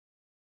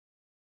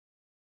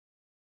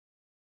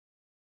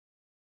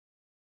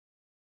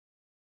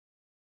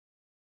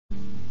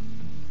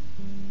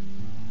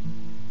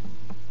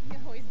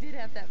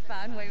got that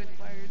fine way with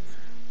words.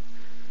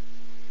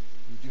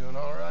 You doing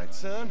all right,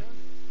 son?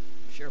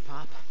 Sure,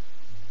 Pop.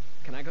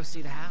 Can I go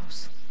see the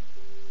house?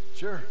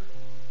 Sure.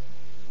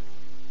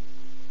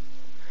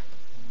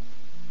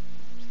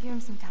 Just give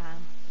him some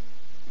time.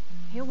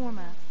 He'll warm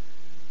up.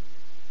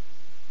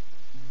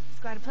 It's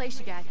quite a place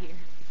you got here.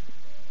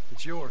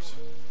 It's yours.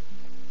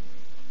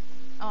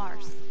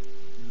 Ours.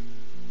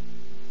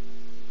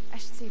 I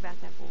should see about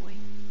that boy.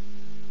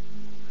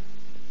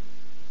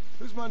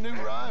 Who's my new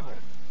rival?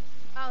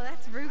 Oh,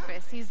 that's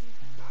Rufus. He's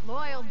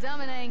loyal,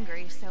 dumb, and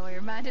angry, so he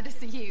reminded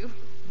us of you.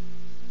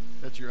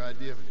 That's your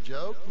idea of a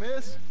joke,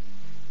 miss?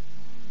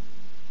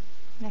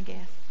 I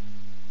guess.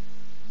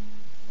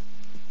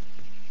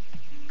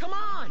 Come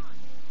on!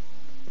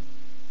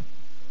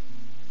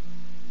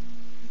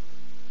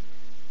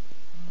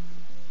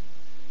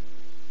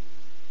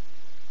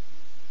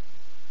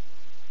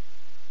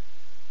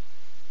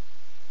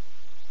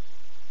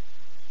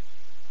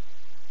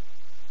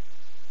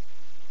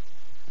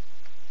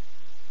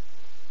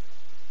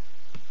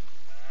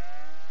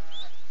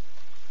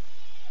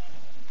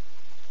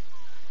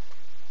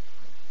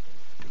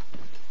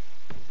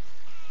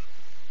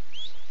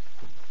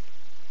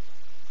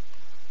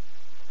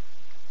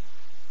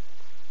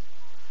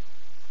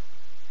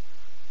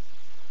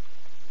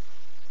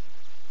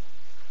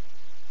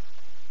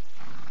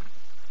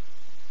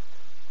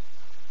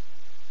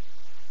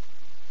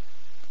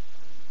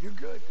 You're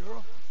good,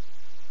 girl.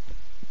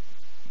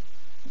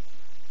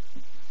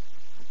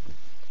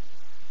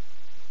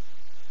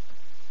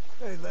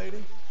 Hey,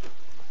 lady.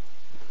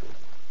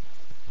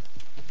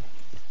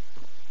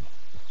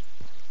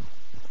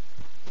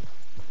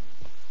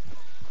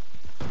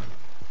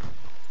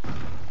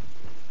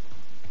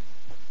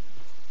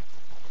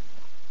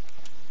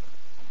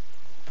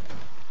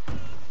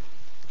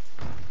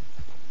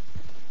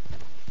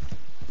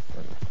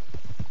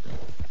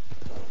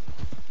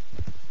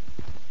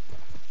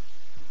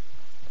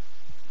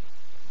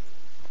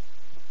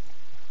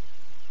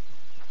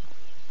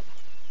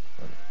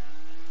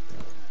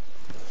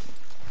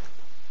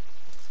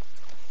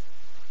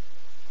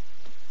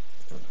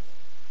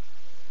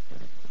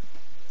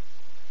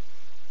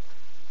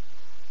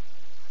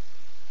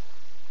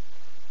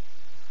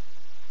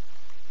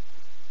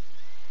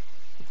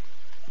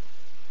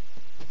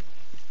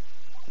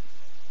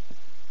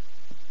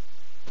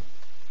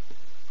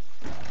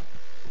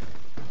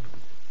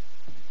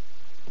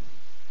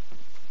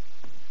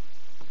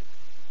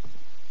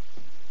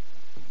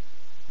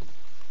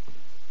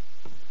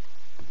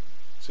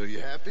 So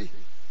you happy?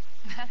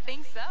 I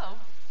think so.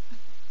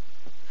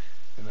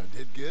 And I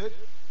did good?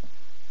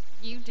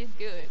 You did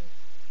good.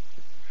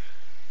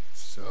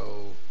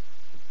 So...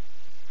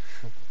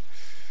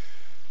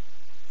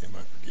 am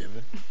I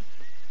forgiven?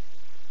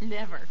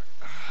 Never.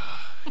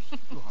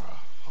 You are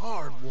a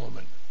hard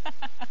woman.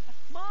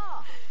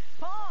 Ma!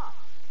 Pa!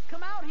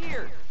 Come out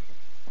here!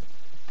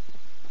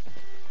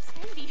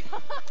 Sadie,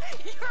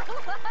 you're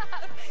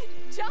alive!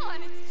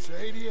 John, it's...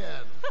 Sadie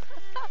Adler.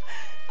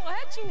 Well,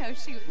 how'd you know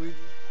she was...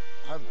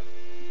 I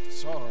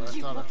saw her. I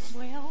You thought look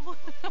well.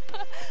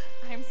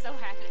 I'm so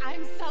happy.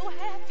 I'm so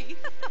happy.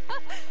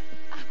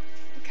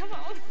 Come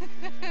on.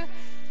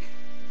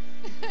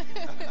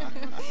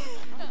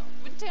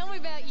 But tell me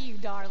about you,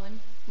 darling.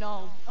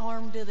 All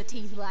armed to the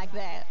teeth like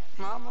that.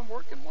 I'm a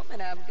working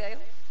woman, Abigail.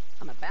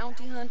 I'm a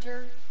bounty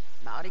hunter,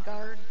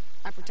 bodyguard.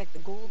 I protect the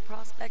gold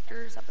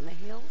prospectors up in the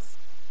hills.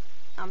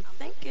 I'm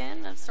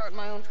thinking of starting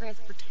my own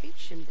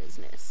transportation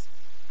business.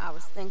 I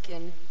was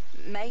thinking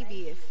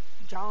maybe if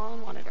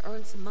John wanted to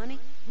earn some money.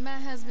 My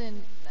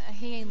husband,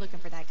 he ain't looking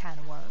for that kind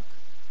of work.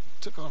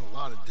 took on a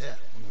lot of debt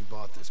when we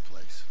bought this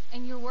place.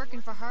 And you're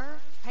working for her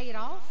to pay it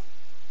off?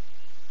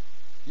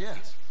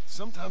 Yes,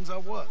 sometimes I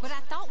was. But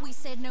I thought we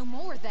said no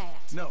more of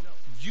that. No,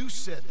 you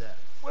said that.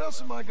 What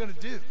else am I gonna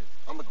do?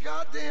 I'm a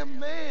goddamn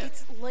man.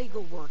 It's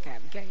legal work,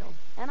 Abigail.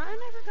 And I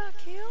never got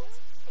killed.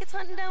 It's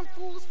hunting down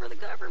fools for the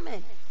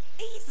government.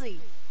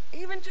 Easy.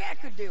 Even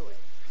Jack could do it.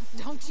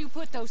 Don't you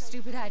put those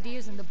stupid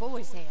ideas in the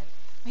boy's head.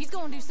 He's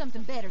gonna do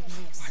something better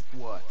than this. Like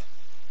what?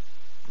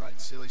 Writing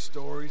silly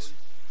stories?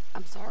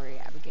 I'm sorry,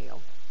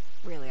 Abigail.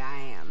 Really, I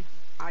am.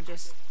 I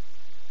just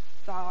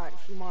thought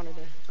if you wanted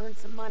to earn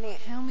some money...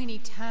 How many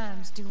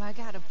times do I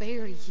gotta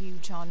bury you,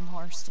 John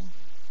Marston?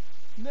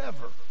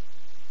 Never.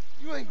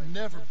 You ain't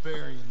never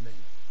burying me.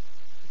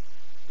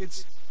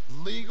 It's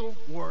legal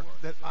work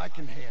that I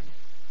can handle.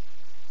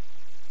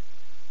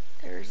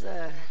 There's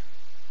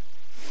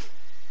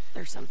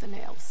something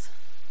else.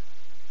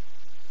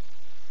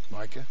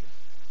 Micah?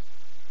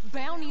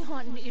 Bounty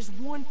hunting is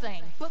one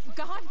thing, but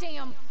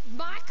goddamn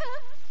Micah?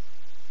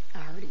 I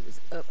heard he was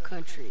up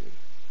country,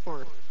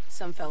 or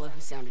some fellow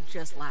who sounded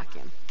just like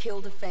him.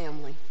 Killed a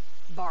family,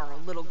 bar a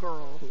little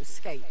girl who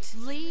escaped.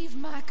 Leave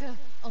Micah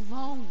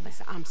alone.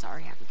 Listen, I'm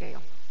sorry,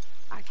 Abigail.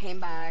 I came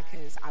by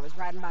because I was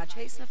riding by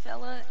chasing a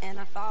fella, and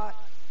I thought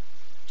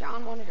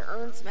John wanted to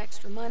earn some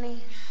extra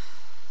money.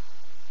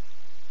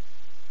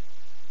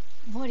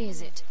 What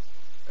is it?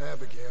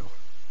 Abigail,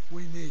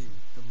 we need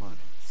the money.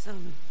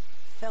 Some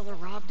fella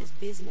robbed his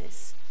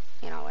business.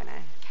 You know, an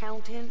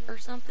accountant or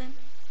something.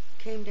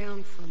 Came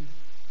down from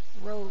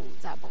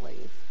Rhodes, I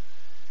believe.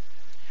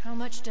 How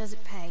much does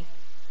it pay?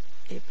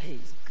 It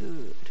pays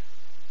good.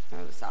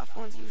 Well, the soft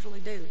ones usually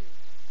do.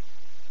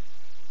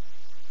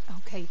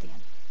 Okay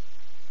then.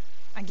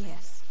 I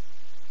guess.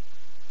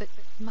 But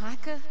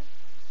Micah?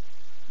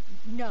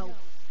 No.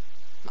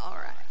 All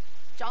right.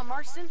 John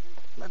Marston,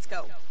 let's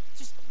go.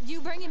 Just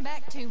you bring him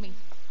back to me.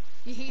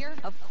 You hear?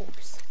 Of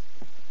course.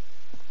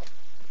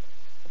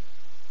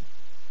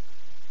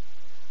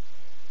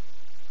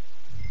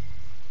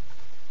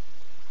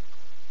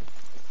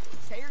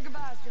 Say your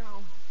goodbyes,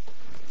 John.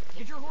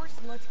 Get your horse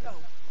and let's go.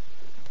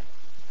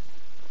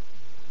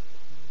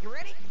 You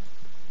ready?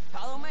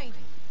 Follow me.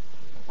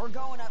 We're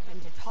going up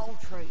into tall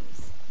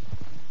trees.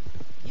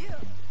 Yeah.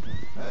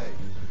 Hey,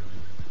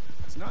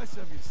 it's nice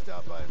of you to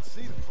stop by and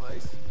see the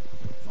place.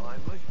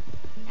 Finally.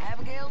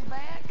 Abigail's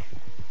back?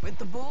 With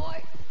the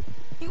boy?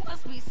 You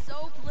must be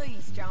so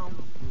pleased, John.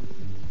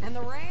 And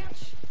the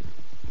ranch?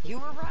 You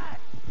were right.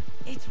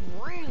 It's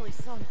really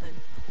something.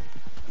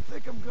 I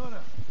think I'm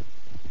gonna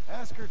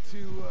ask her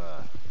to,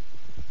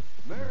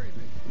 marry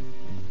me.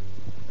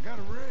 I got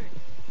a ring.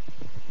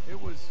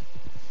 It was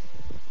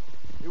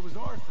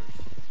Arthur's.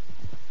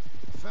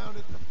 I found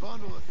it in a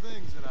bundle of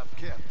things that I've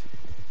kept.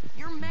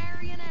 You're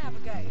marrying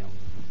Abigail.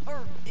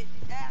 Or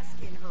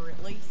asking her,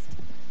 at least.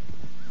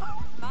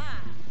 Oh, my.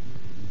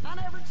 I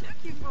never took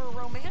you for a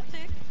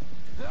romantic.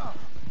 No,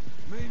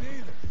 me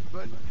neither.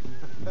 But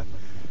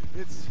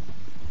it's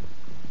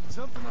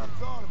something I've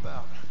thought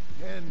about.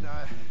 And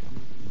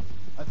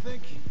I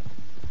think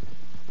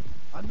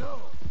I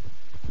know.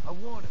 I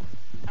want it.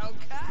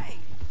 Okay.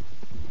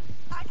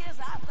 I guess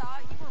I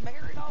thought you were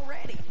married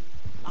already.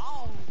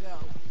 Long ago.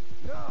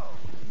 No,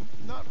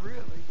 not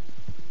really.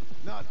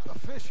 Not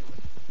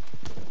officially.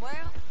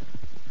 Well,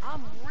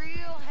 I'm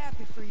real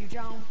happy for you,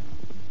 John.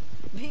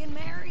 Being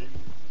married,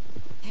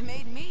 it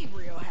made me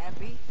real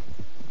happy.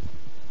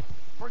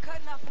 We're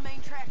cutting off the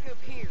main track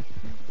up here,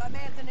 by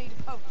Manzanita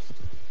Post.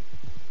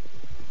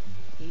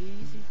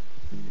 Easy.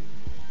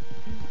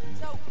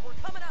 So, we're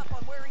coming up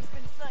on where he's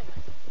been seen.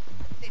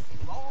 This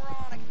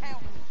moron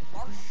accountant,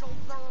 Marshall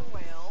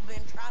Thurwell,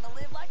 been trying to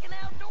live like an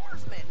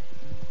outdoorsman.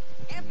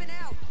 Camping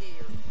out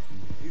here.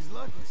 He's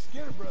lucky the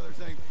Skinner brothers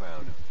ain't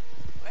found him.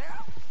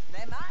 Well,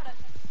 they might've.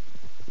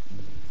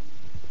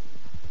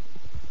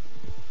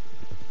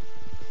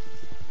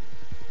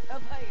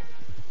 Up here.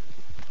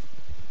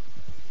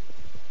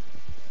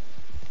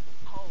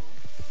 Hold.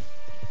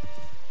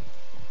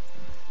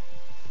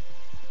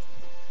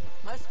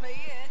 Must be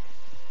it.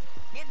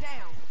 Get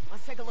down.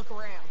 Let's take a look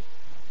around.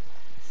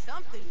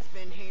 Something's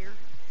been here.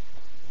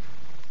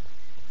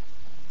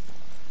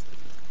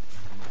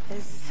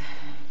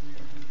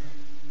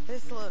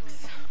 This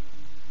looks...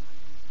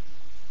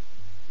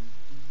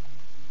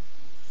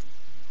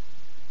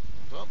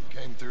 Something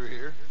came through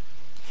here.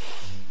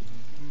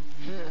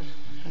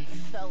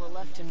 Fella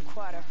left in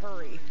quite a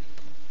hurry.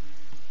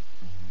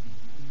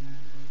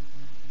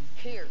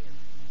 Here.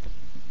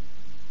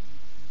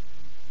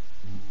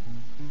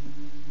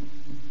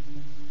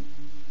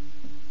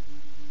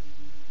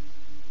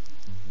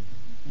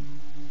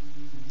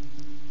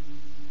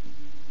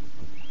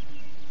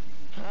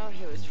 Oh,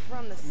 he was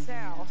from the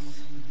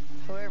south,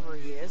 whoever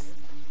he is.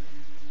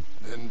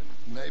 Then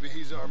maybe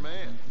he's our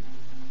man.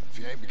 If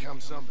he ain't become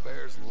some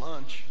bear's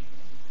lunch.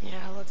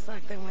 Yeah, looks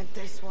like they went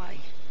this way.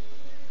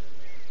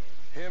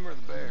 Him or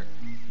the bear?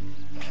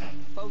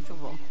 Both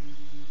of them.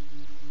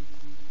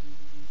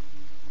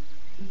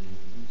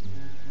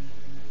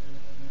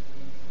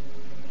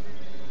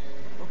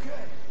 Okay,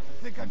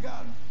 I think I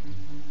got him.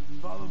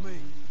 Follow me.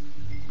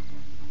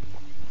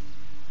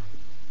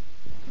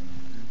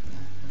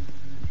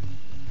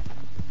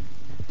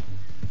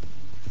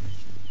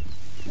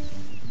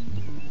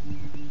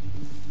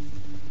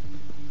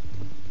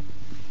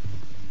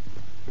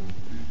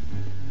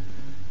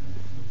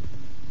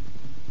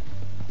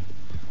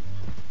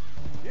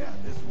 Yeah,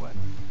 this way.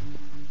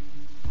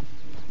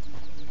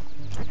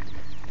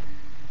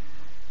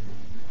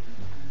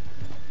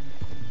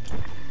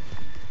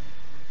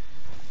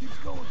 Keeps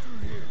going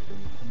through here.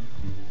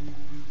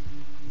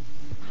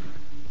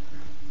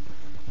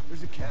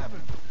 There's a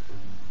cabin.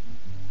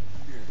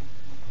 Here.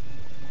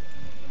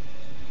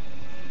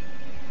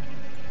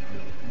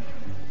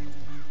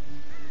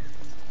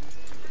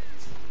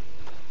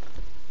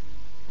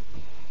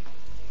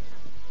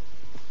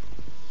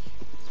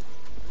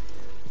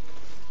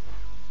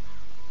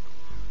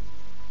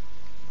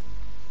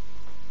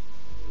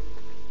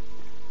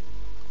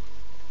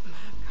 My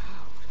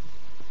God.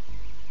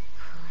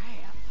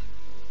 Crap.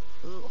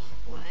 Ugh,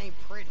 well, ain't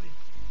pretty.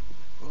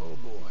 Oh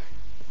boy.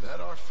 That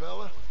our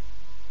fella?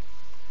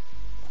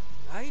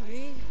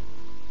 Maybe.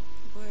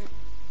 But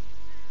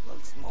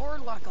looks more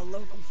like a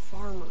local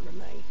farmer to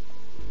me.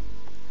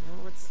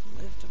 Or what's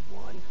left of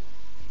one.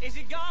 Is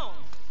it gone?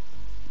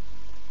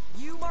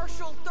 You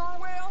Marshall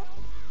Thurwell?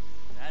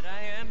 That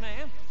I am,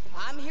 ma'am.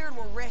 I'm here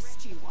to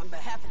arrest you on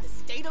behalf of the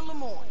state of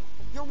Lemoyne.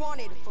 You're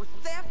wanted for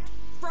theft,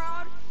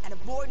 fraud, and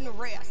avoiding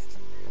arrest.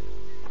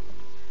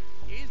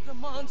 Is the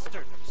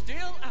monster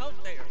still out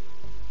there?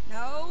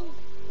 No,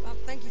 I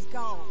think he's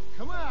gone.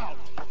 Come out!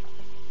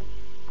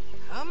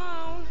 Come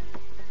on.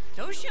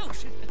 Don't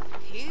shoot.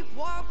 Keep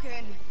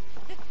walking.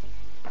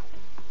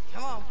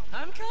 Come on.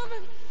 I'm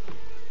coming.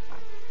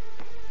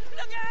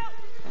 Look out!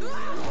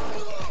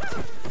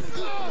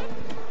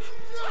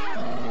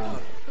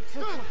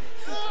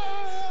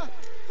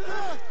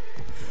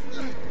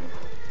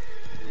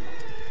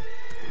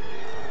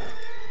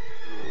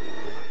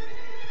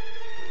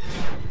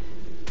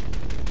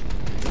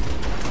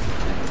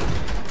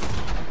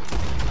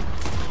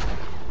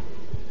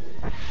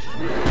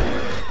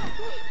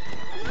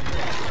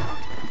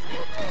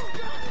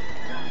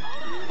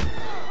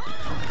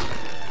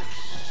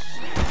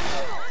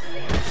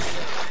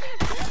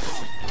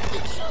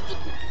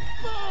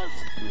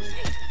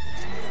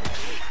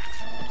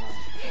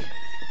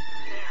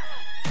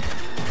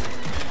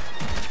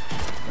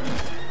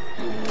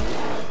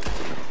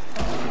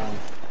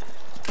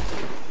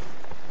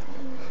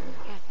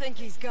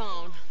 He's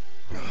gone.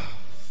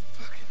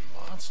 Fucking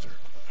monster.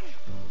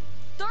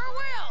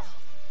 Thurwell!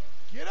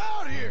 Get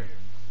out here!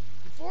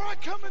 Before I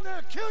come in there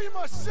and kill you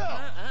myself!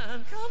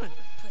 I'm coming.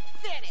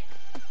 Pathetic.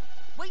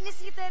 Waiting to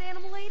see if that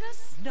animal ate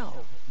us?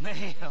 No,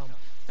 ma'am.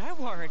 That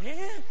weren't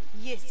it.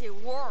 Yes,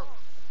 it were.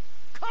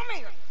 Come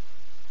here.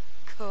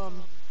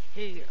 Come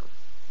here.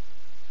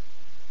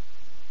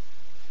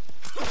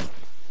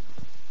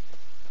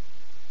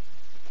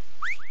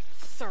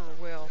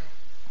 Thurwell,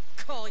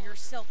 call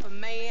yourself a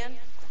man?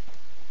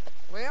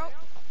 Well,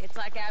 it's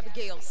like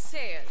Abigail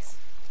says.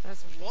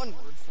 That's one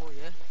word for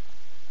you.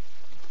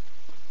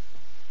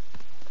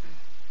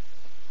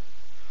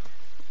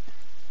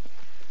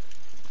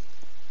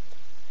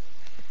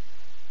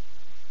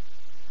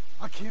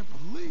 I can't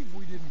believe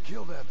we didn't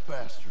kill that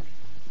bastard.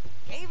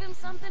 Gave him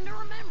something to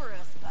remember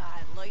us by,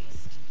 at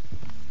least.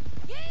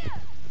 Yeah!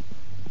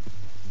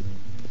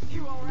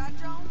 You all right,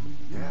 John?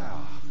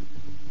 Yeah.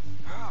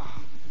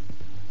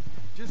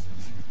 Just...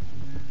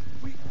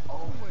 we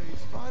always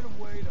find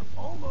a way to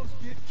almost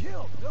get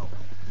killed, don't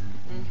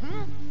we?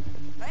 Mm-hmm.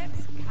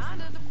 That's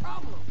kind of the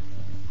problem.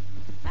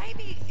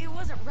 Maybe it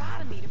wasn't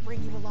right of me to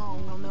bring you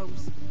along on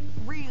those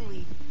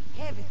really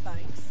heavy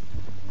things.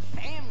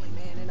 Family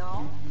man and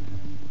all.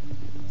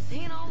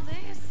 Seeing all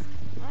this,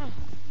 I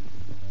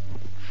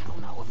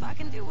don't know if I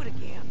can do it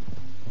again.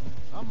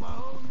 I'm my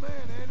own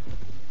man, Ed.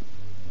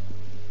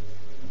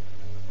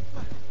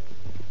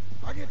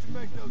 I get to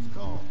make those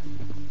calls.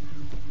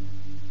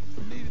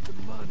 I needed the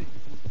money.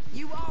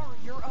 You are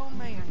your own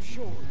man,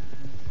 sure.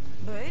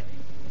 But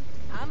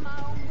I'm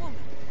my own woman.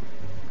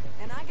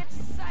 And I get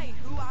to say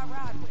who I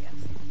ride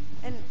with.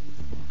 And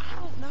I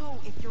don't know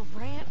if your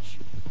ranch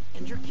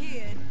and your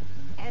kid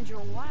and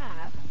your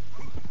wife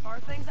are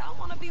things I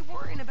want to be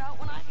worrying about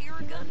when I hear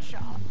a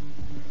gunshot.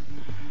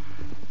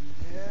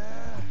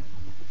 Yeah,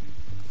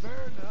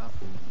 fair enough.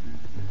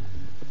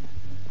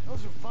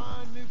 Those are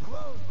fine new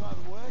clothes, by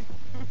the way.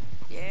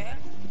 Yeah,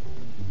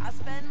 I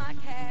spend my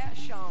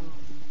cash on...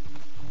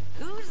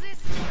 Who's this?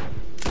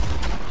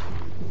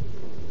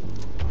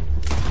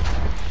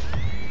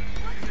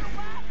 What's your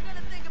wife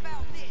gonna think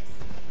about this?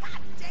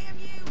 God damn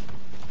you!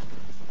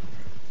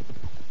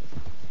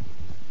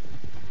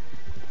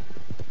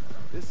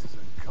 This is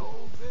a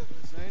cold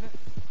business, ain't it?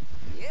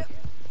 Yep.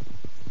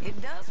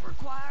 It does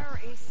require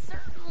a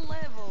certain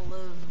level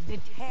of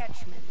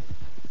detachment.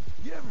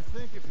 You ever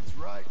think if it's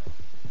right?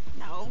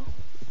 No.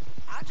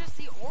 I just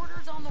see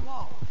orders on the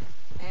wall,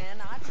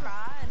 and I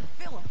try and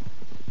fill them.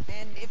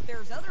 And if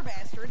there's other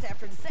bastards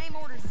after the same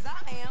orders as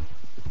I am,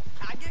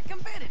 I get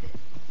competitive.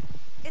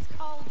 It's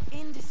called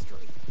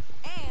industry.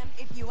 And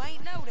if you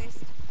ain't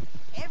noticed,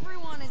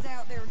 everyone is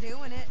out there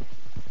doing it.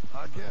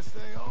 I guess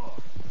they are.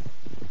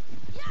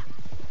 Yeah!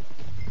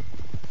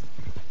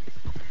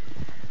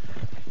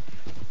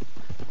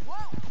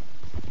 Whoa!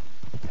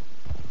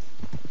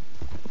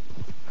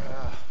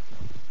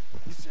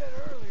 You said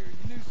earlier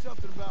you knew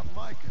something about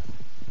Micah.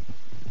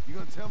 You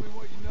gonna tell me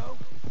what you know?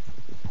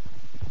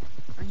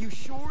 Are you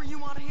sure you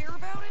want to hear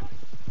about him?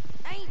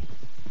 Ain't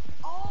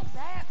all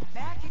that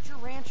back at your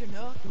ranch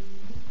enough?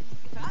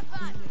 If I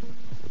find him,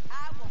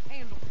 I will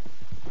handle it.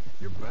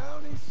 Your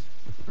bounties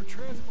or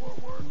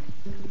transport work?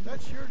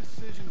 That's your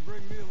decision to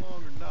bring me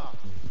along or not.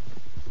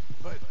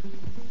 But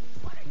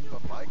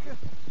Micah?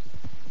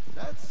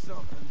 That's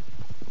something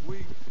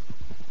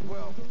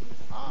well,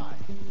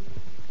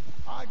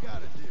 I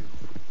gotta do.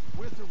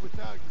 With or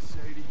without you,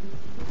 Sadie.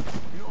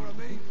 You know what I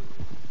mean?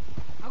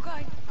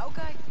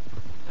 Okay.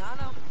 I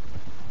know.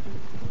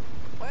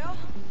 Well,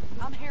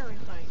 I'm hearing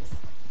things.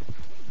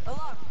 A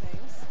lot of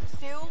things.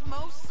 Still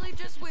mostly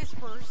just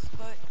whispers,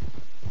 but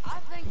I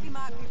think you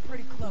might be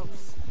pretty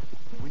close.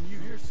 When you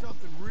hear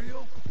something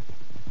real,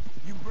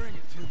 you bring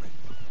it to me.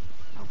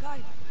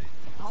 Okay,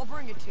 I'll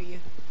bring it to you.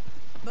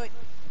 But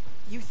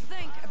you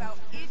think about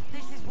if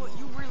this is what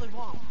you really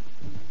want.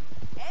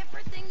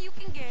 Everything you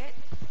can get,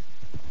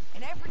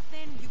 and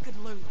everything you could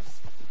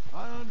lose.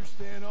 I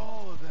understand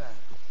all of that.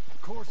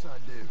 Of course I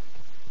do.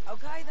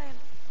 Okay, then.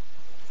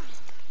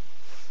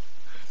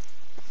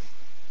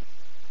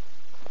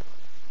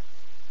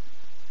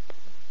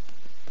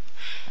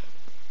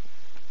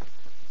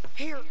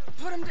 Here,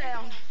 put him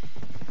down.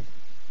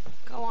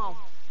 Go on.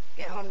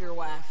 Get home to your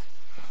wife.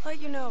 Let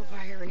you know if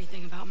I hear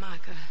anything about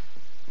Micah.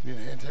 You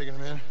need a hand taking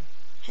him in?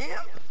 Him?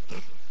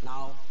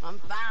 No, I'm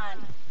fine.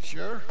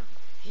 Sure?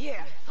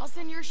 Yeah, I'll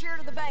send your share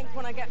to the bank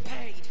when I get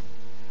paid.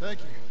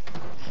 Thank you.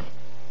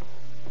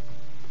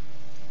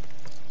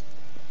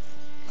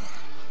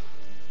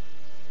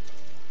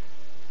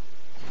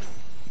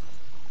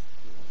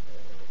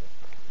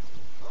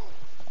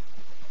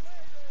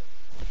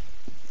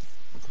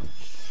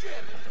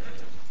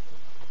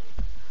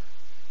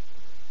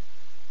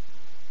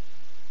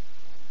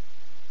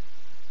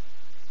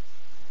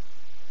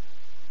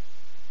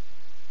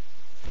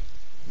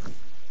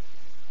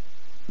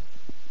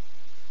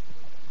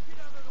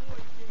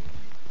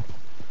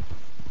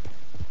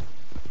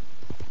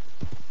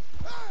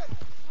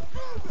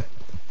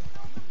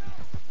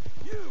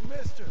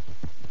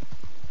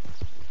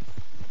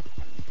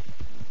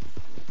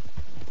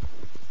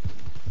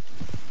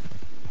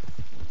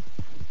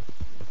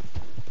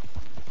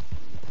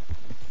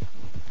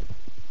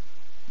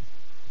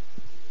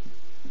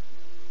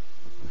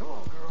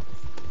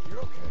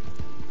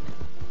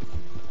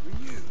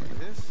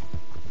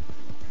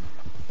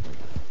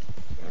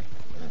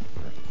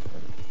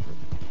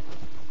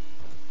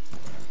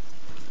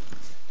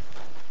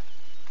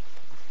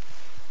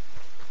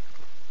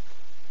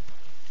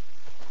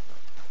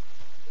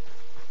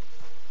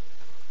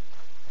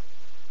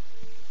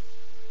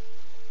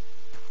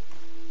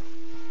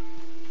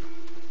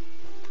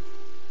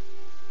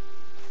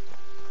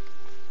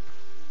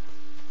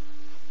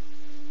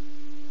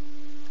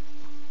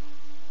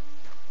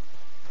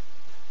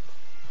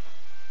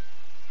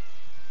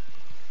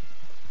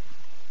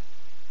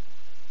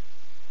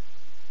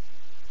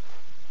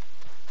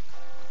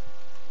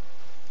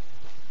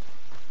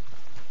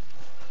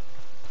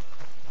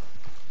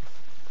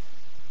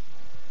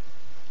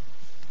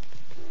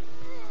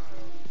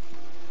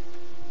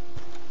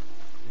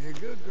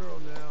 Good girl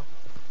now.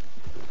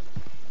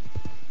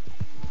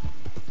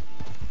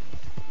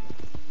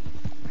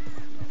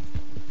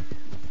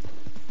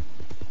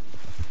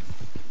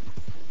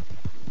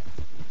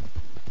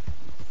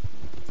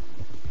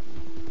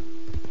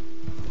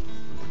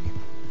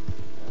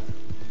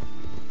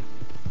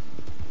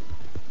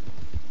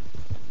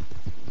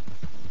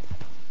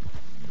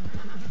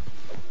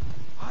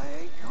 I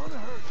ain't gonna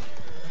hurt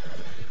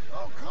you.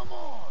 Oh, come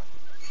on.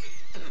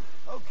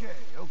 Okay,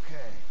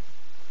 okay.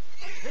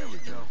 Here we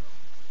go.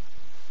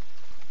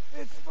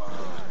 It's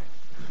fine.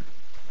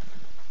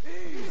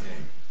 Easy.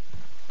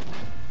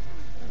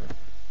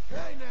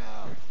 Hey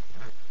now.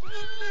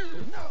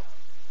 No.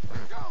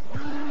 Don't.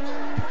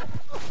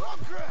 Oh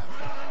crap.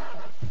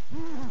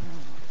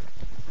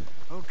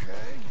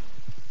 Okay.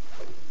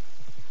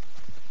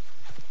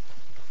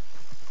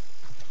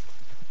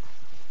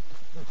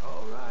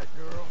 All right,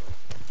 girl.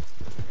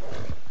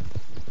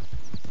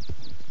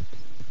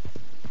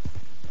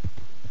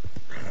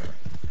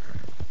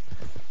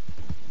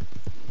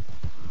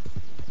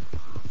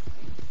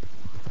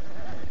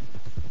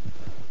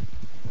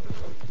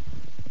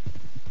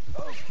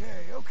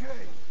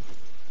 Okay.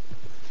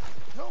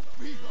 Don't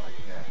be like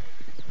that.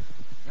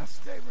 Now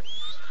stay right.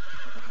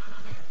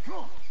 Come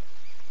on.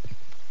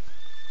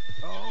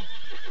 Oh.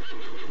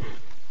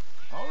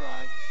 All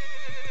right.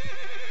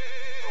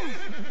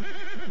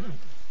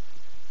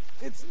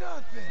 It's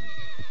nothing.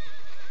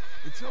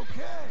 It's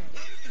okay.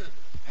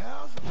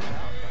 How's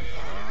about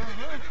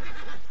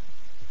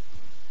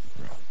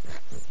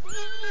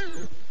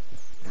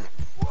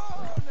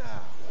Whoa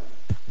now.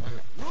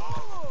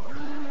 Whoa.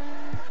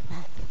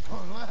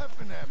 You're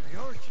laughing at me,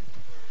 aren't you?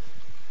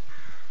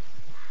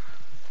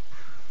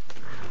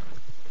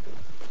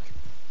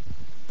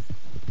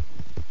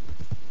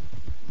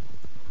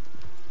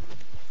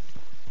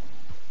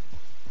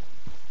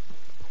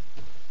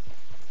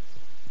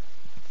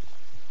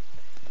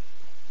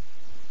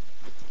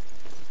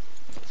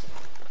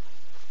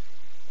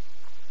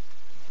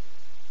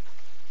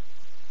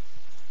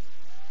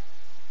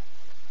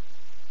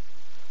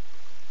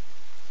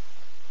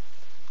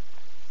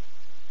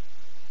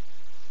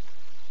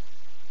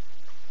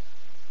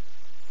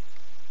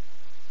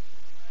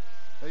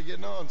 How you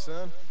getting on,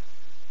 son?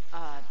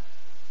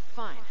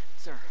 Fine,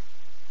 sir.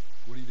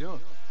 What are you doing?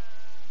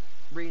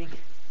 Reading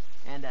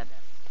and,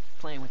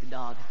 playing with the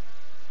dog.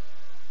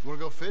 You wanna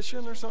go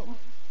fishing or something?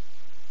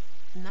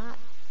 Not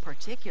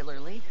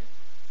particularly.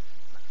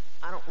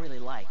 I don't really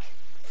like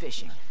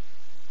fishing.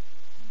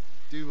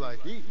 Do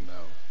like eating,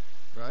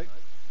 though, right?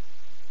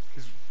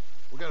 Because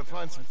we gotta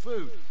find some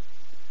food.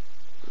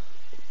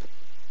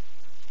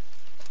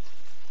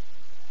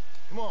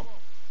 Come on.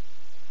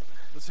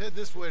 Let's head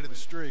this way to the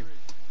stream.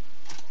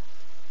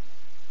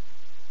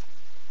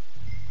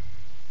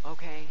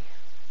 Okay,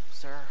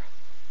 sir.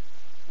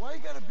 Why you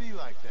gotta be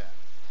like that?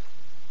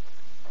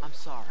 I'm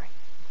sorry.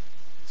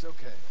 It's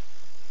okay.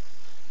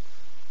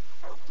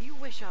 Do you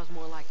wish I was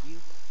more like you?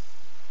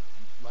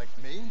 Like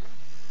me?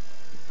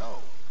 No.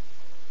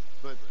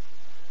 But...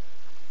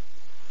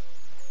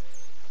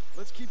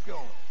 let's keep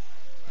going.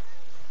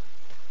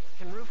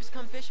 Can Rufus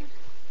come fishing?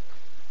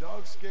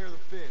 Dogs scare the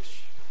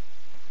fish.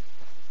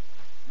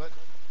 But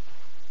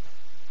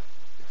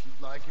if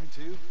you'd like him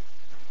to,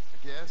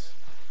 I guess.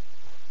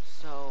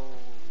 So,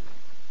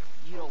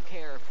 you don't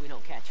care if we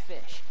don't catch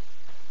fish?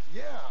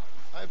 Yeah,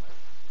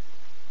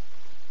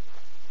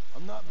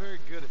 I'm not very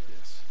good at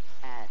this.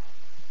 At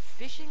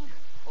fishing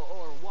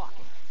or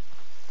walking?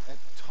 At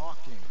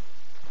talking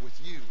with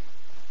you.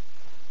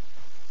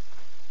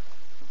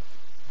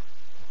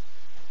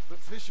 But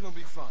fishing will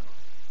be fun.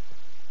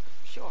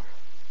 Sure.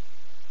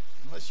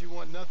 Unless you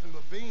want nothing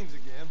but beans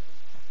again.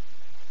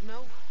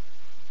 No.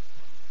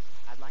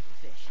 I'd like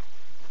to fish.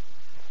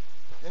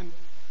 And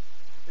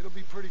it'll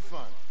be pretty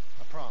fun,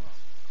 I promise.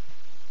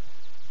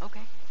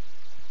 Okay.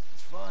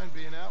 It's fine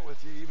being out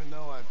with you, even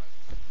though I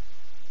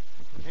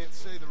can't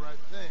say the right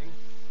thing.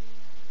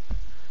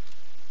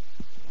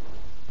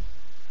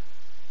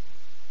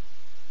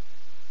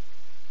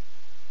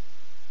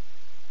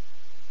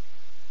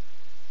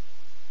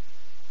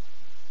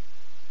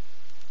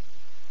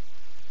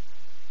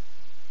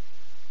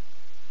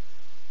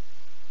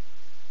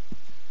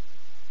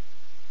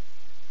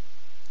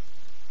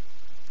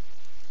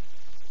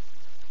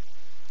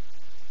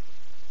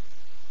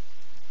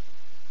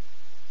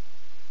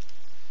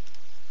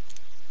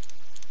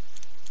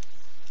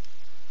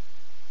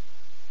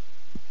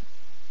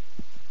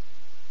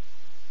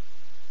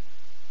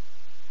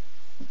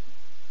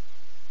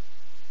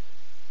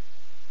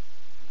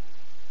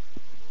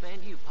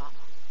 And you, Pop.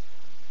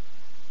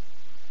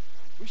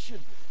 We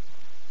should...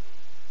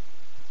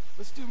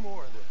 Let's do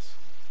more of this.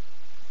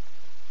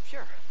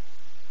 Sure.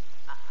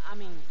 I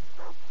mean,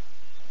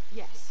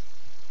 yes.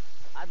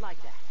 I'd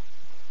like that.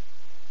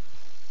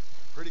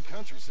 Pretty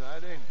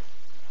countryside, ain't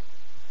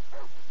it?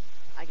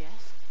 I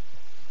guess.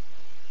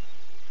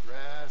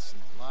 Grass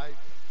and light.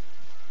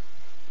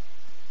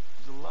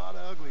 There's a lot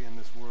of ugly in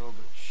this world,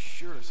 but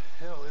sure as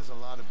hell is a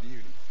lot of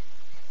beauty.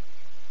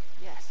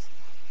 Yes.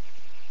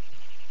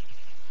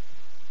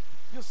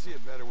 You'll see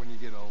it better when you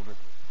get older.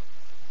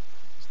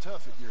 It's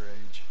tough at your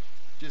age.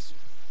 Just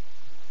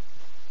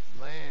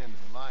land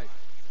and life.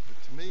 But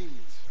to me,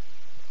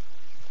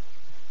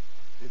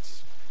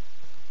 it's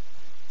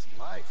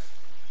life.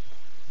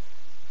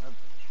 I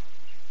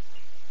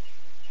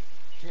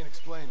can't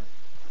explain it.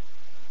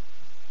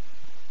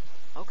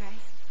 Okay.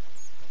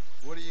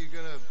 What are you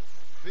gonna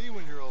be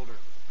when you're older?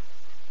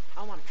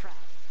 I want to travel.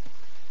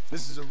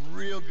 This is a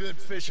real good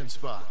fishing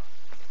spot.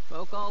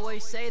 Folk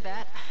always say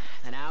that,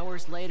 and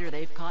hours later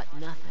they've caught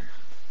nothing.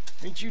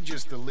 Ain't you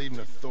just the leading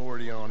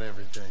authority on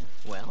everything?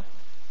 Well,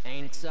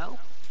 ain't it so?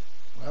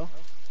 Well,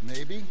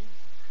 maybe.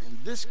 In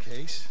this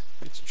case,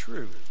 it's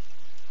true.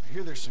 I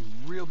hear there's some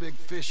real big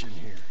fish in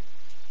here.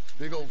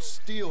 Big old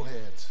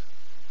steelheads.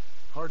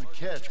 Hard to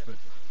catch, but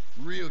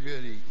real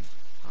good eating.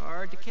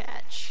 Hard to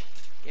catch.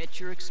 Get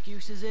your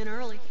excuses in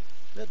early.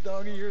 That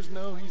dog of yours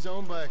know he's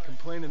owned by a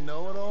complaining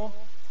know-it-all?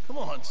 Come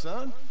on,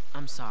 son.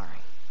 I'm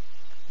sorry.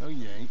 No,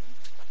 you ain't.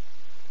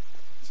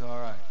 It's all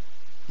right.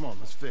 Come on,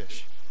 let's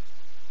fish.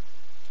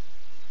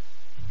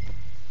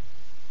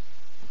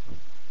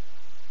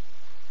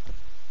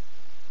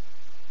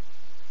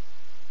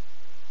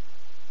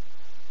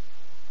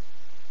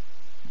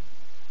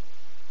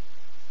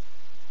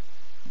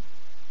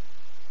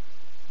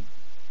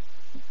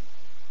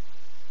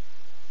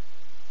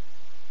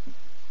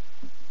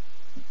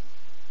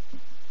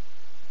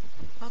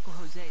 Uncle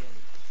Jose,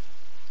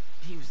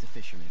 he was the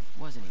fisherman,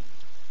 wasn't he?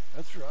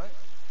 That's right.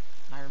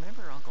 I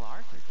remember Uncle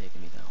Arthur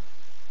taking me,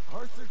 though.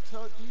 Arthur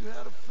taught you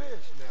how to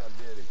fish now,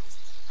 did he?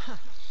 Huh.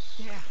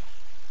 Yeah.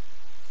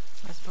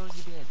 I suppose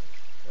he did.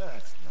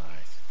 That's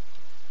nice.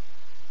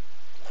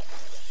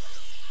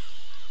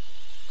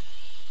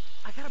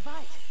 I got a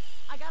bite.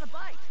 I got a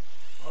bite.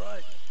 All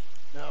right.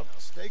 Now,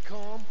 stay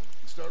calm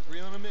and start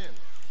reeling them in.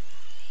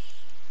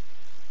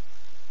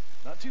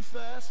 Not too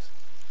fast.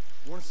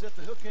 You want to set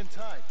the hook in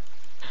tight.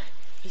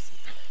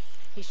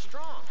 He's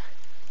strong.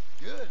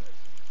 Good.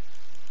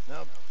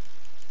 Now,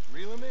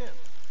 reel him in.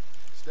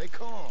 Stay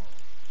calm.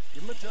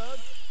 Give him a tug.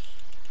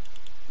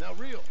 Now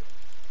reel.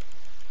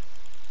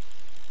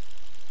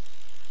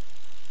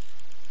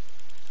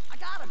 I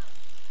got him.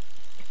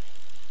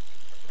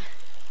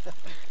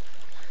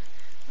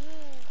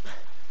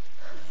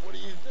 What do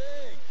you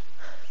think?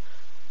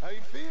 How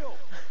you feel?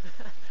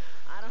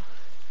 I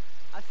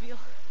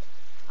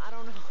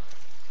don't know.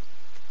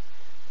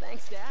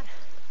 Thanks, Dad.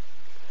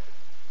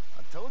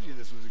 I told you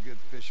this was a good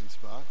fishing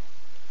spot.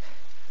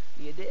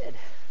 You did.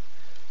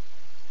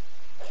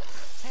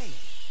 Hey,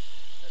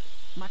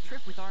 my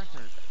trip with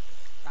Arthur,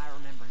 I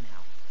remember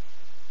now.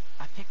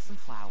 I picked some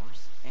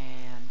flowers,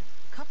 and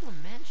a couple of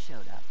men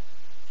showed up,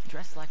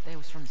 dressed like they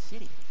was from the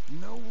city.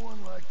 No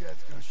one like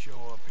that's gonna show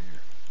up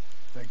here.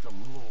 Thank the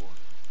Lord.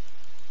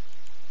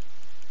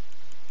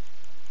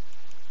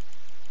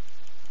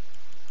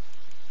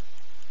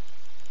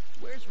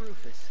 Where's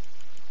Rufus?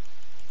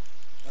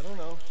 I don't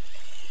know.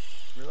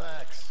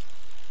 Relax.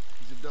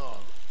 He's a dog.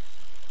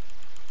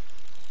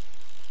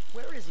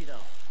 Where is he,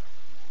 though?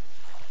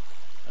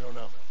 I don't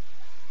know.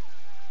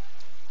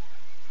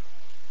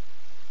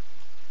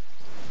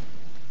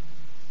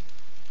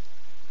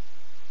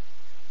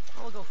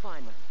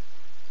 find them.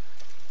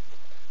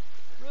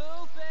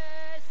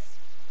 Rufus!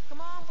 Come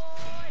on,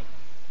 boy!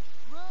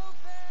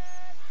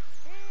 Rufus!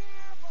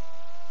 Here,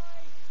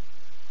 boy!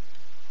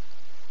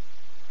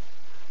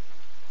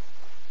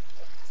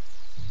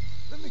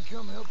 Let me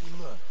come help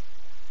you look.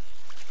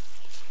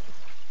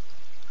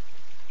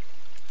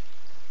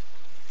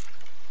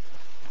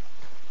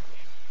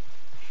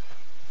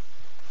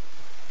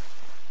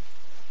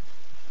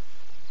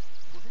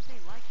 Well, this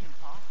ain't like him,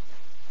 Pa.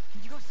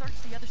 Can you go search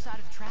the other side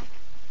of the track?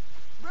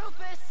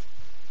 Rufus!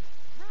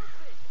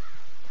 Rufus!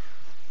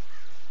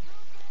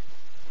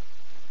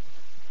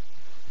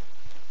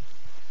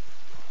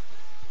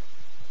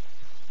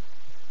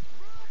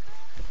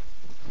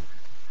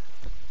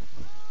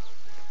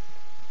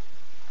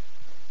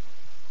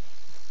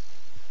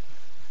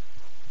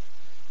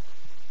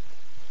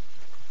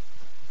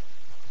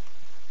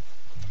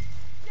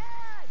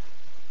 Dad!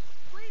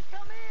 Please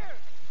come here!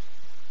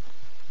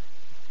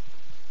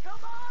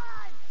 Come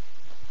on!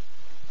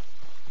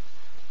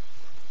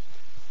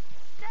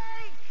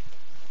 Snake!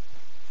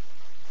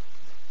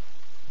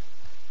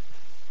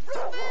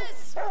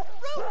 Rufus!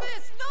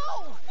 Rufus,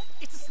 no!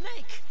 It's a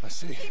snake! I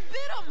see. He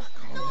bit him!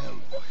 Calm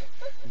down, boy.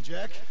 And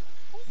Jack,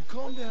 you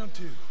calm down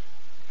too.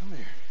 Come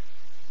here.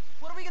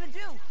 What are we gonna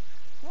do?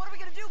 What are we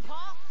gonna do,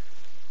 Pa?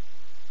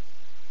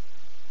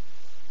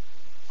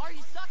 Are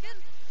you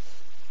sucking?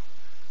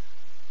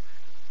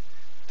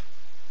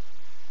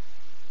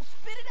 Well,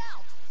 spit it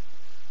out!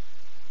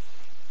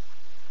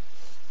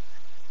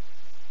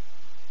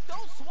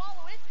 Don't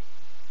swallow it!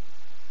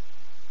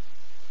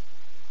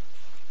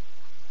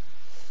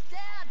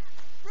 Dad!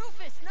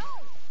 Rufus,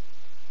 no!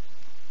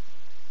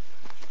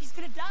 He's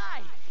gonna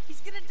die!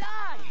 He's gonna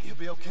die! He'll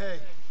be okay.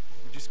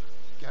 We just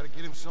gotta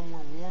get him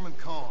somewhere warm and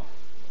calm.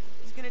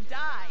 He's gonna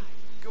die!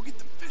 Go get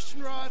the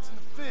fishing rods and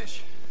the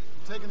fish.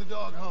 I'm taking the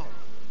dog home.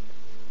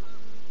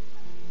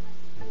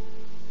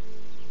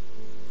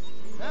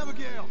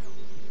 Abigail!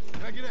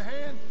 Can I get a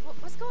hand?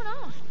 What's going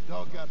on?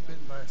 Dog got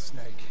bitten by a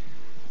snake.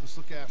 Let's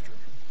look after him.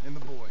 And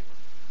the boy.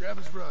 Grab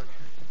his rug.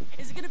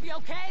 Is it gonna be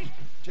okay?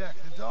 Jack,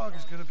 the dog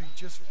is gonna be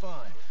just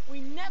fine. We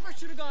never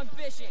should have gone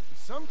fishing!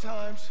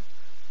 Sometimes,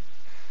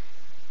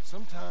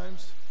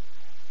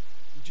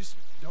 you just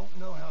don't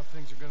know how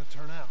things are gonna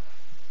turn out.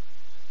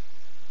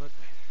 But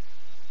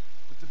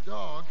with the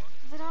dog,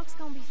 The dog's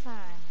gonna be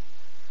fine.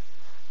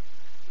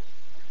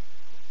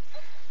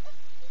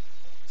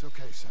 it's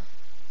okay, son.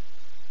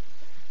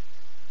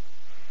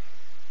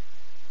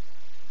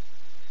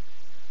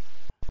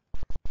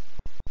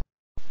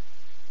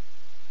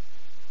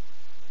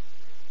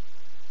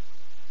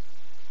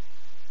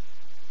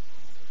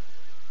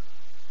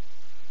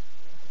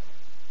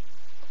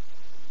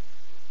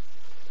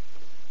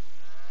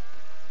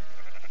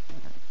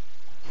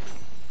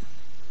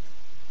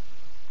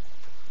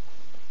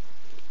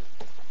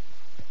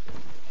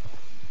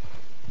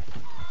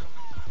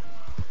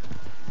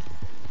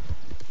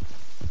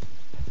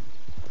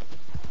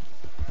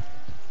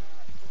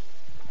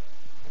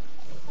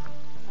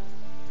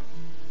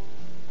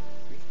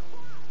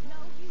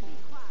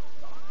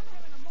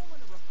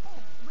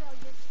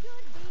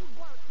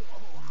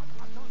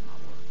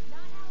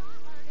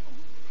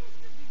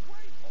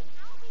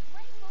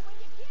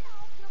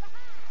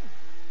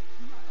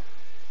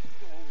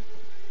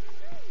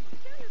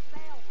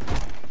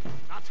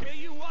 Tell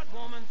you what,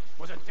 woman,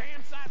 was a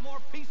damn sight more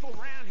peaceful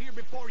round here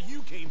before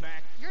you came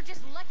back. You're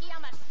just lucky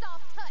I'm a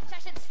soft touch. I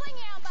should sling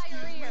you out by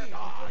your ear.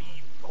 Ah,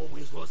 you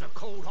always was a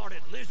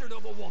cold-hearted lizard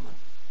of a woman.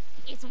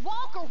 It's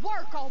walk or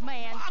work, old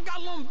man. I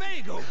got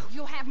lumbago.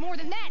 You'll have more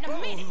than that in a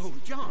minute. Oh,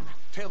 John,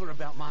 tell her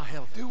about my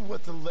health. Do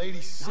what the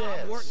lady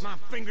says. I worked my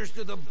fingers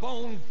to the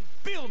bone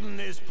building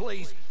this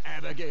place,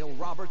 Abigail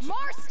Roberts.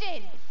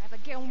 Marston!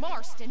 Abigail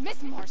Marston.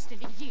 Miss Marston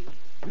to you.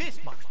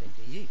 Miss Marston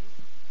to you.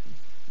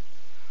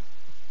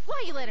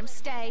 Why you let him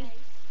stay?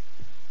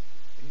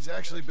 He's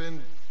actually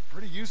been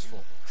pretty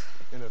useful.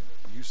 In a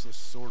useless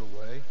sort of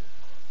way.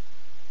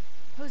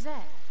 Who's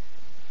that?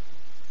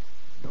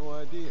 No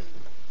idea.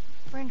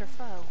 Friend or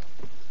foe?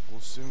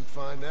 We'll soon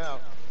find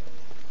out.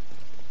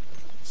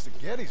 It's the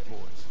Geddes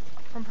boys.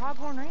 From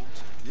Pronghorn Ranch?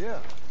 Yeah.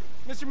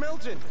 Mr.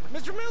 Milton!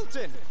 Mr.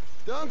 Milton!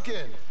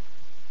 Duncan!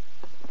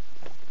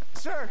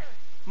 Sir,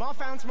 Ma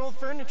found some old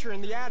furniture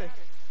in the attic.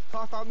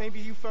 Pa thought maybe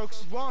you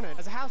folks wanted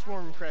as a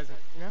housewarming present,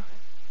 you know?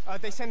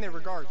 They send their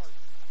regards.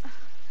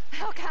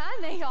 How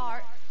kind they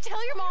are.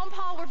 Tell your mom and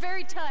pa we're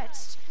very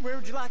touched. Where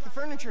would you like the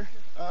furniture?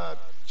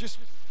 Just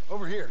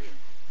over here.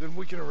 Then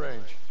we can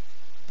arrange.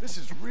 This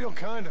is real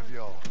kind of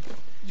y'all.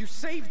 You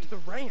saved the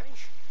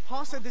ranch.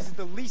 Pa said this is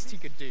the least he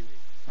could do.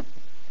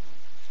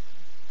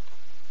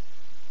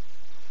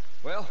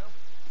 Well,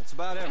 that's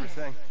about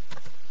everything.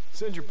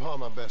 Send your pa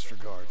my best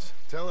regards.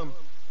 Tell him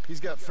he's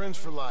got friends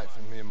for life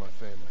in me and my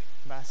family.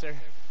 Bye, sir.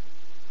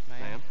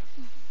 Ma'am?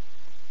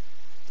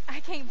 I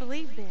can't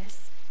believe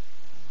this.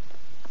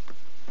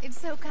 It's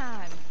so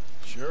kind.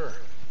 Sure.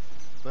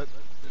 But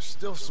there's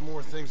still some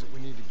more things that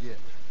we need to get.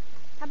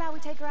 How about we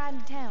take a ride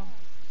into town?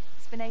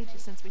 It's been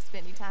ages since we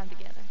spent any time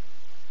together.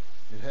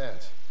 It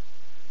has.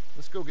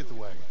 Let's go get the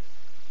wagon.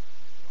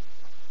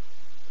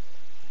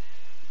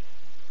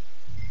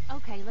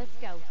 Okay, let's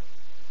go.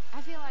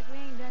 I feel like we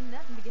ain't done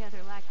nothing together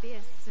like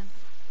this since,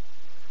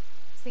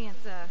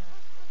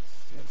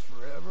 Since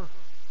forever?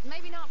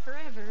 maybe not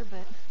forever,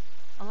 but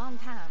a long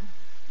time.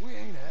 We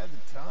ain't had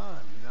the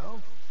time, you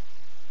know?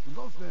 We've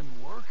both been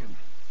working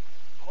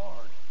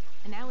hard.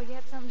 And now we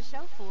got something to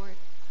show for it.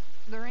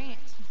 The ranch,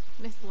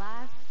 this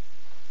life.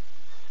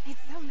 It's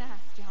so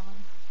nice, John.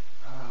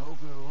 I hope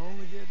it'll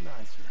only get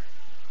nicer.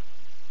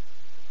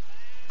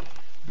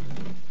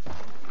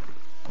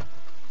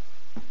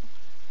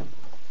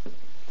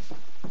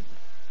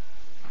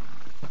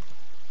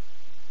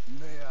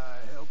 May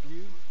I help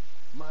you,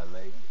 my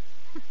lady?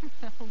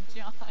 Oh,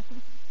 John.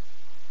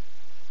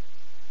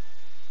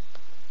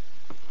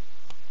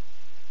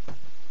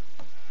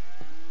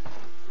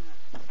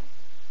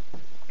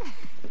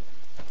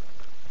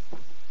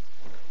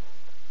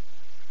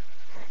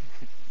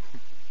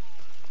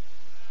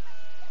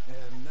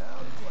 And now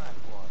to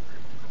Blackwater.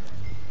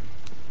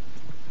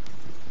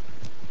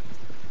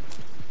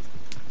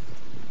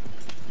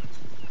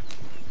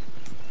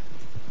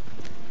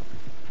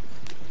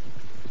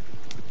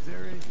 Is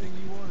there anything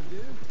you want to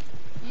do?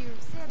 You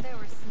said there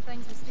were some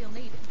things we still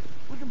needed.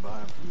 We can buy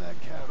them from that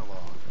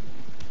catalog.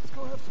 Let's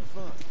go have some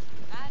fun.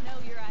 I know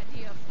your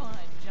idea of fun,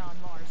 John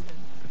Marston.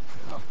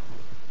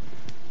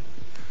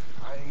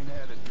 I ain't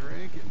had a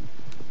drink and,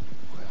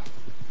 well,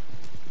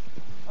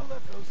 I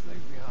left those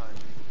things behind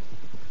me.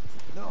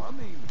 No, I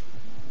mean,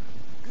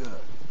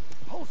 good,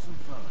 wholesome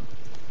fun.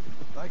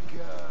 Like,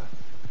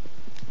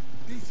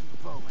 decent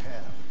folk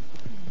have.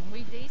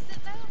 We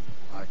decent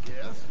now? I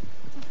guess.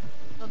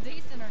 Well,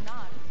 decent or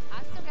not,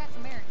 I still got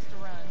some errands to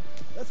run.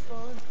 That's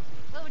fine.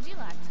 What would you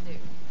like to do?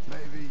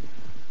 Maybe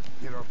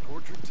get our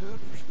portrait took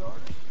for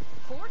starters?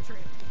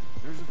 Portrait?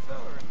 There's a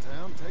fella in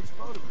town takes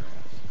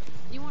photographs.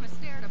 You want to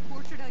stare at a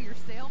portrait of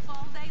yourself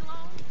all day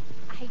long?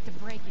 I hate to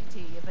break it to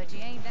you, but you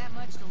ain't that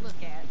much to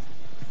look at.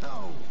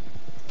 No,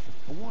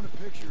 I want a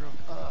picture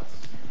of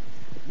us.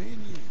 Me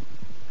and you.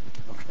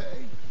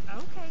 Okay?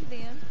 Okay,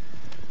 then.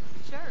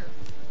 Sure.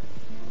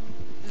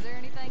 Is there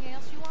anything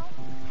else you want?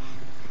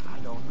 I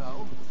don't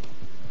know.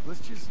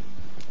 Let's just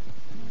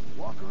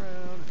walk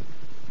around and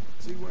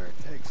see where it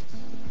takes us.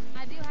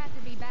 I do have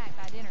to be back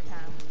by dinner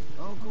time.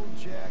 Uncle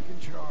Jack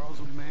and Charles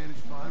will manage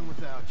fine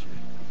without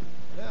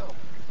you. Hell,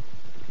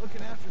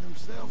 looking after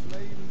themselves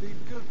may even be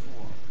good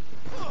for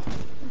them.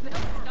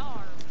 They'll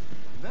starve.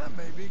 That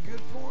may be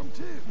good for them,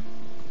 too.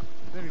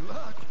 Any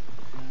luck,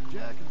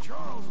 Jack and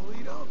Charles will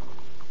eat Uncle.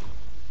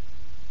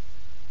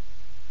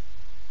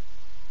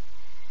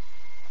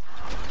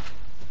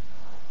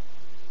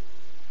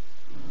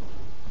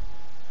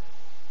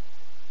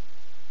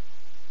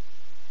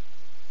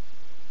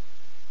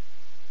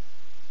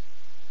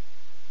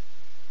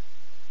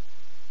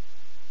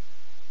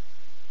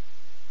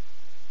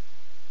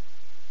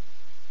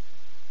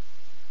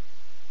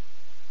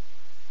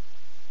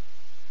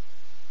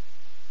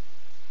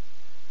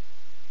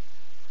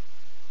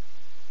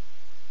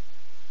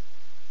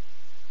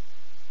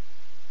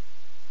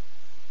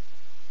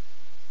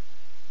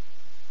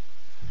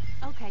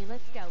 Okay,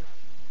 let's go.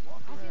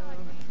 Walk I feel like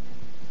around and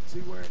see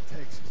where it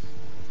takes us.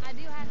 I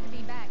do have to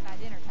be back by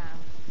dinner time.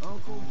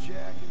 Uncle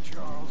Jack and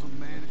Charles will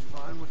manage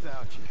fine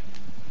without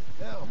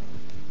you. Hell,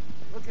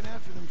 looking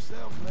after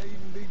themselves may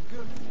even be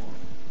good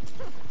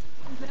for them.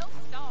 They'll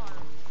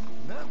starve.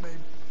 That may...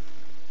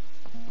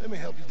 Let me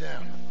help you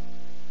down.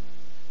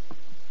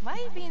 Why are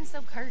you being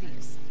so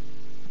courteous?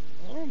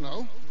 I don't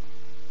know.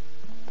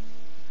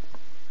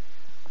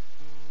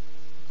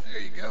 There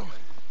you go.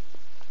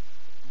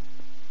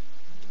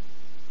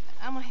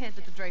 I'm gonna head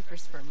to the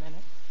Drapers for a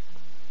minute.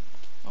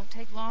 Won't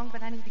take long,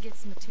 but I need to get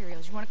some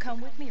materials. You wanna come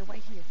with me or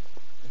wait here?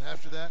 And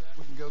after that,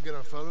 we can go get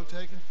our photo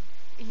taken?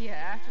 Yeah,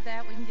 after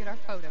that, we can get our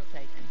photo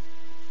taken.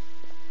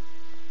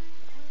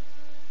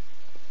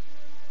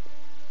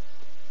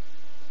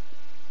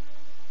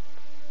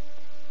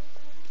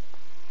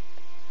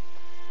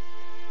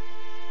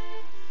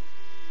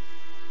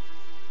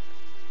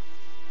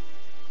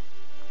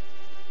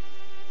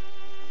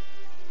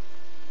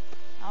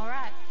 All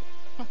right,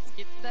 let's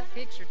get that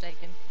picture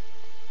taken.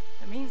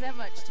 It means that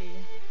much to you.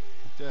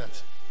 It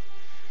does.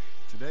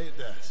 Today it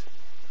does.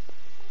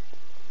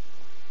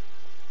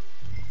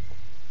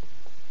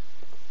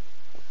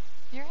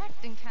 You're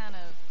acting kind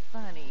of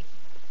funny.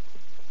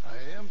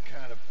 I am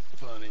kind of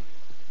funny.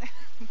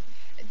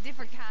 A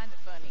different kind of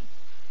funny.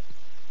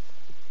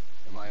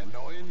 Am I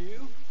annoying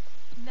you?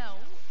 No.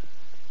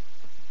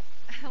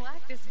 I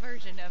like this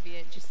version of you.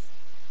 It just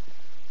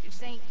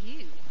ain't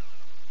you.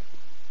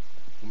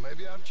 Well,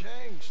 maybe I've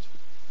changed.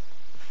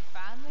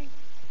 Finally?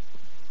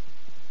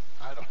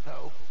 I don't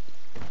know.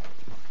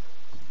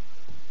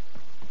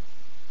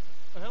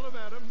 Hello,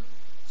 madam.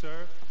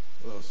 Sir,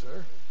 Hello,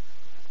 sir.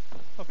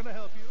 how can I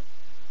help you?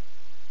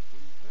 What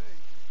do you think?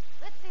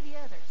 Let's see the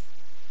others.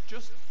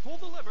 Just pull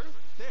the lever,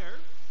 there,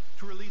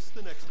 to release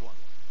the next one.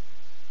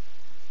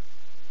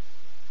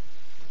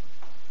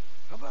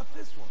 How about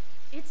this one?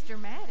 It's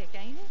dramatic,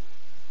 ain't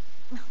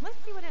it? Let's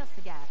see what else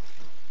they got.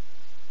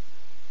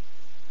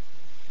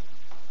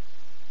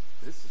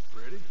 This is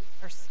Pretty?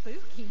 Or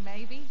spooky,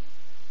 maybe.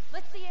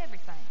 Let's see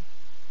everything.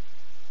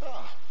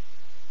 Ah,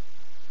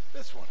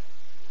 this one.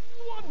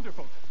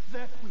 Wonderful.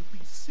 That will be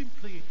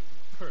simply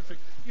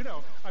perfect. You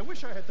know, I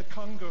wish I had the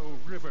Congo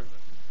River,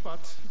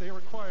 but they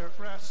require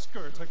grass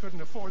skirts. I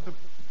couldn't afford them.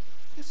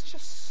 It's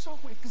just so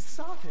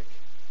exotic.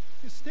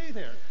 You stay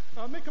there.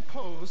 Make a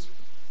pose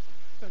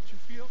that you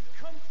feel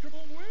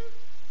comfortable with.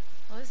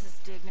 Well, this is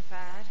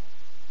dignified.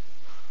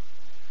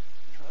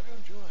 Try to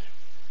enjoy it.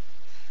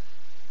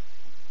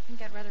 I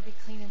think I'd rather be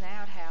cleaning the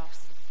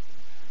outhouse.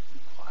 Be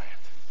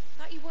quiet.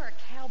 Thought you were a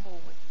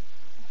cowboy.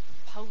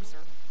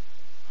 Poser.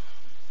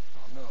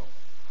 Oh, no.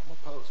 I'm a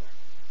poser.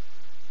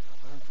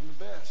 I learned from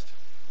the best.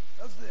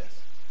 How's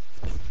this?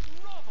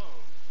 Bravo!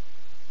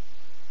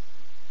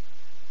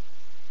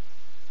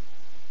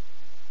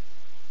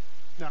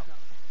 Now,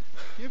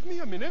 give me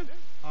a minute.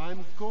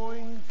 I'm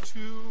going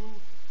to...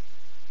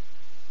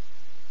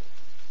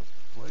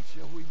 What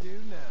shall we do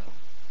now?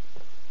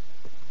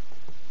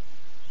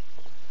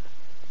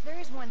 There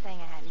is one thing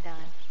I hadn't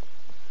done.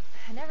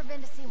 I've never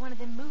been to see one of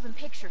them moving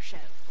picture shows.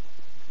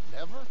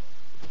 Never?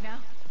 No?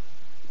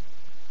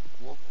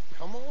 Well,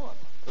 come on.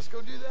 Let's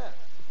go do that.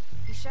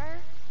 You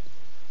sure?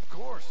 Of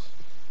course.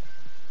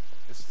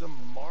 It's the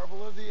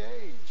marvel of the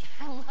age.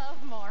 I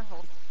love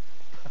marvels.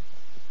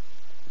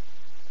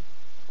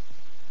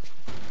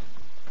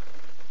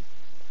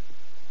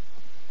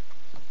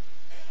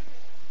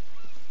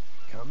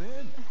 Come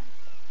in.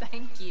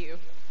 Thank you.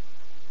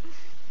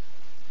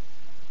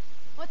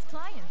 What's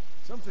playing?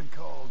 Something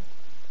called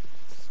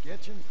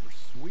Sketching for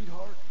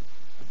Sweetheart,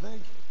 I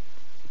think.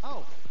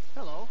 Oh,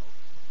 hello.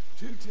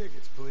 2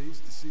 tickets, please,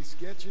 to see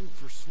Sketching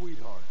for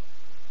Sweetheart.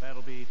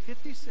 That'll be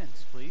 50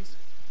 cents, please.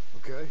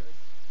 Okay.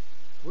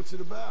 What's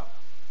it about?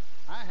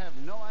 I have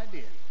no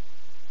idea.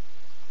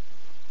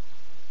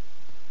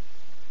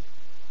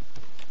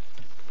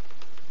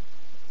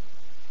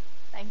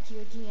 Thank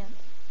you again.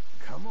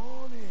 Come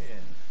on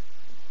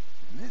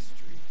in.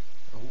 Mystery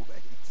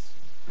awaits.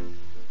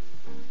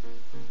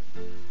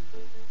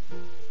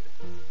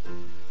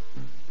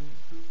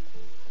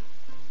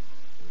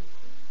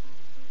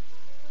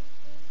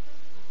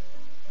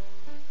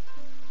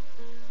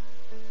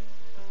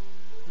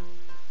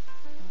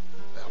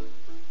 Well,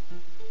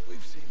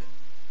 we've seen it.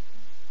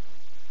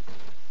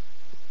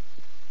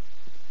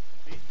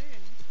 Be seeing you.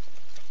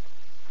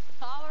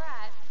 All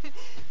right.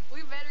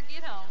 We better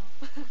get home.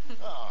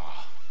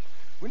 Ah,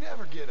 we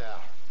never get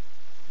out.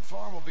 The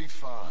farm will be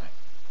fine.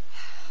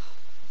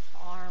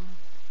 Farm.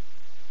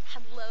 I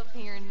love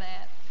hearing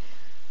that.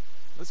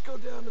 Let's go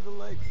down to the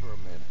lake for a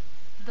minute.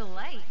 The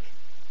lake?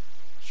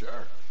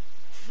 Sure.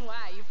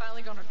 Why, you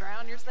finally gonna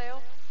drown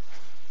yourself?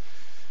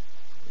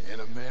 In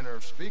a manner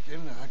of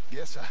speaking, I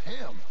guess I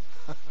am.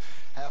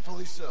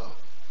 Happily so.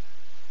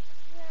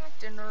 You're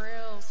acting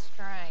real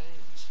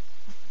strange.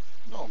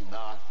 No, I'm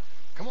not.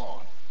 Come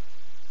on.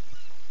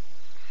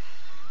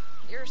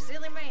 You're a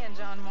silly man,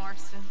 John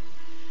Marston.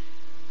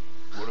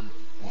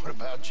 What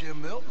about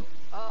Jim Milton?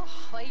 Oh,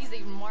 he's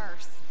even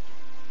worse.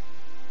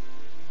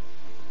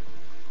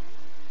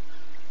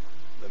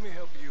 Let me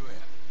help you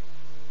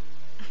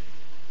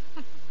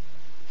in.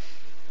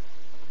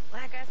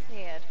 Like I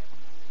said,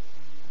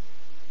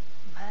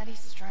 mighty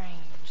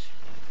strange.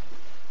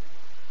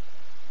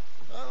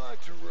 I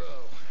like to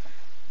row.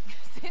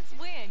 Since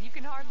when? You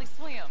can hardly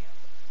swim.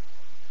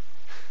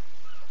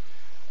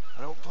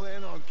 I don't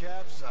plan on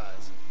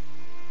capsizing.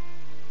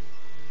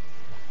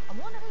 I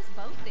wonder whose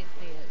boat this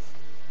is.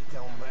 It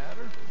don't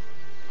matter.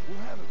 We'll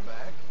have it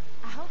back.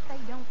 I hope they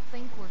don't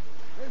think we're...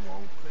 They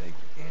won't think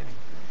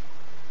anything.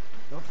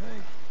 They'll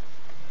think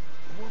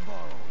we're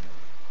borrowing it.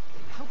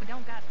 I hope it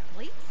don't got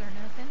leaks or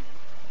nothing.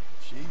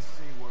 She's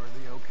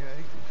seaworthy,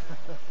 okay?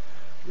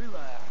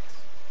 Relax.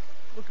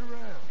 Look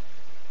around.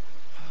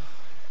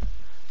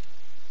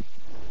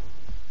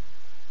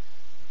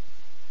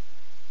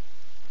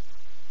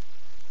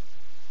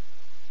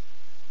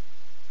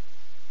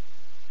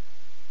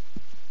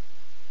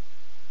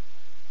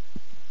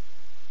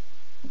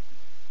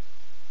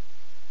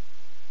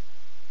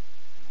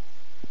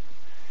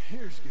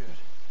 Here's good.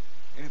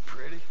 Ain't it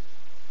pretty?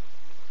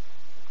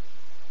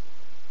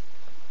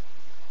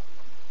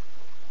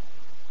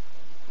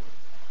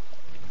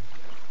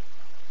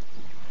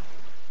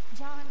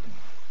 John,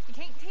 you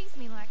can't tease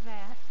me like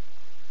that.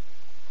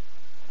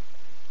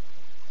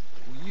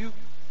 Will you...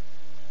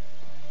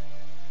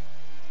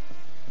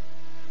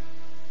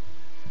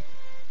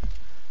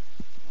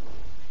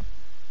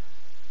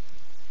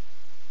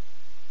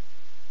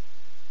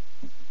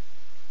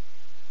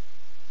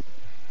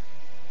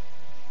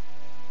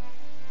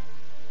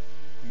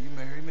 Will you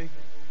marry me?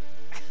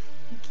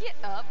 Get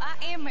up. I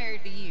am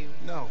married to you.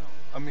 No,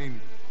 I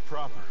mean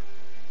proper.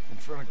 In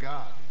front of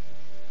God.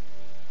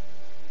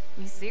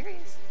 You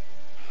serious?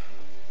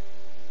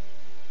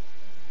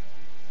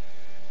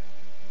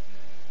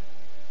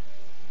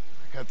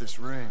 I got this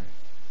ring.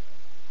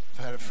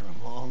 I've had it for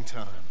a long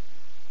time.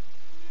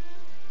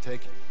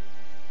 Take it.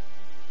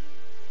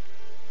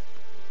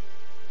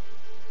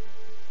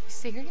 You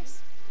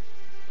serious?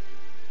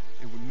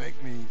 It would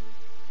make me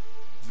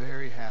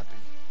very happy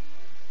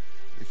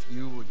if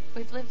you would...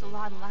 We've lived a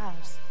lot of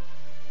lives.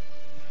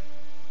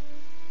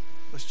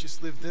 Let's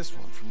just live this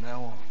one from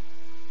now on.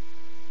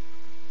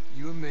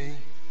 You and me,